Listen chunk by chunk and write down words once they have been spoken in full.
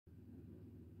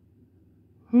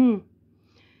Another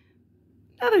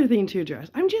thing to address.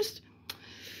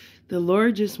 The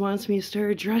Lord just wants me to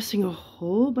start addressing a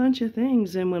whole bunch of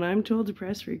things. And when I'm told to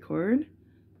press record,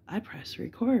 I press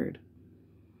record.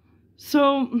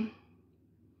 So,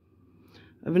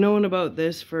 I've known about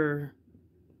this for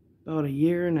about a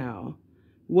year now.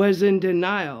 Was in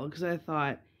denial because I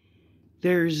thought,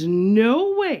 there's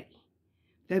no way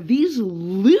that these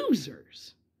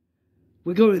losers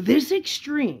would go to this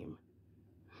extreme.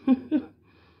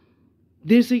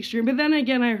 This extreme. But then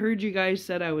again, I heard you guys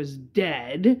said I was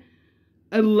dead.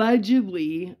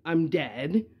 Allegedly, I'm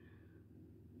dead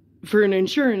for an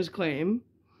insurance claim.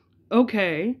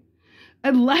 Okay.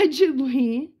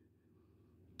 Allegedly,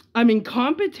 I'm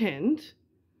incompetent.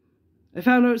 I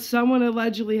found out someone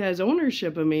allegedly has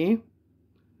ownership of me.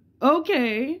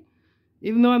 Okay.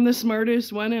 Even though I'm the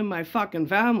smartest one in my fucking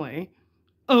family.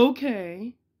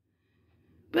 Okay.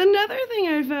 But another thing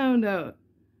I found out.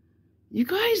 You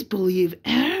guys believe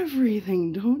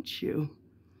everything, don't you?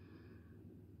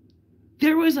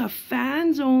 There was a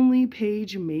fans-only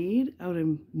page made out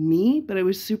of me, but it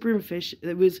was super efficient.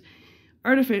 It was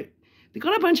artificial. They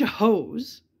got a bunch of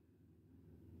hoes.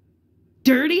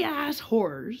 Dirty-ass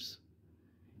whores.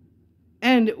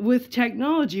 And with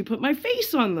technology, put my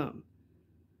face on them.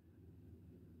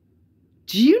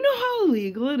 Do you know how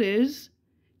illegal it is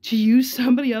to use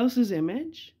somebody else's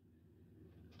image?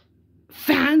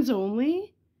 Fans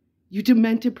only? You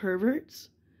demented perverts?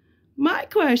 My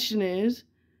question is,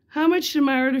 how much did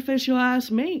my artificial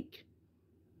ass make?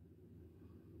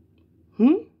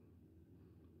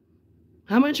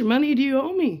 How much money do you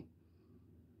owe me?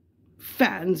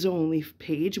 Fans only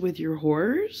page with your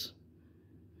horrors?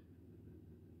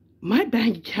 My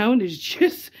bank account is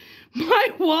just... My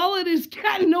wallet is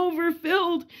getting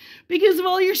overfilled because of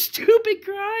all your stupid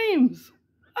crimes.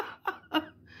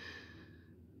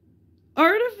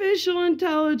 Artificial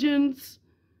intelligence,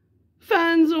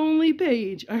 fans only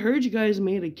page. I heard you guys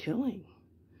made a killing.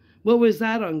 What was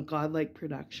that on Godlike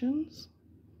Productions?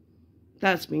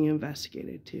 That's being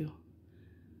investigated too.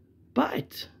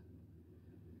 But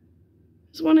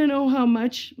I just want to know how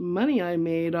much money I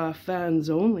made off fans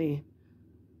only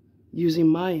using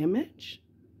my image.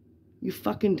 You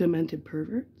fucking demented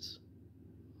perverts.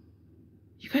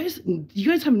 You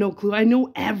guys have no clue. I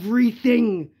know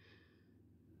everything.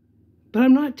 But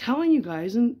I'm not telling you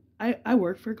guys, and I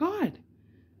work for God.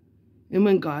 And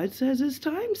when God says it's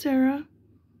time, Sarah,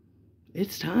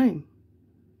 it's time.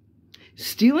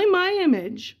 Stealing my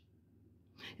image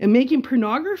and making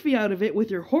pornography out of it with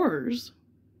your horrors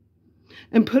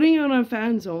and putting it on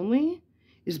fans only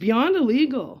is beyond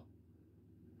illegal.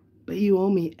 But you owe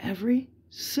me every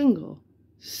single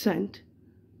cent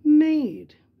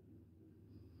made.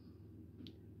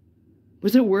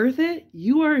 Was it worth it?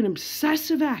 You are an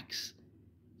obsessive ex.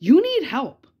 You need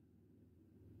help.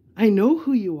 I know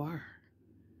who you are.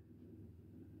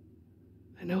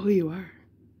 I know who you are.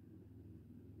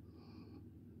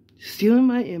 Stealing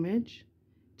my image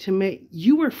to make...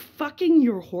 You were fucking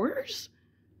your horrors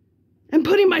and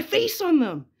putting my face on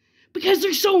them because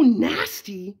they're so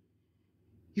nasty.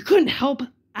 You couldn't help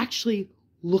actually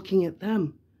looking at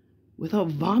them without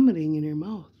vomiting in your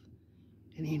mouth.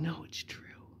 And you know it's true.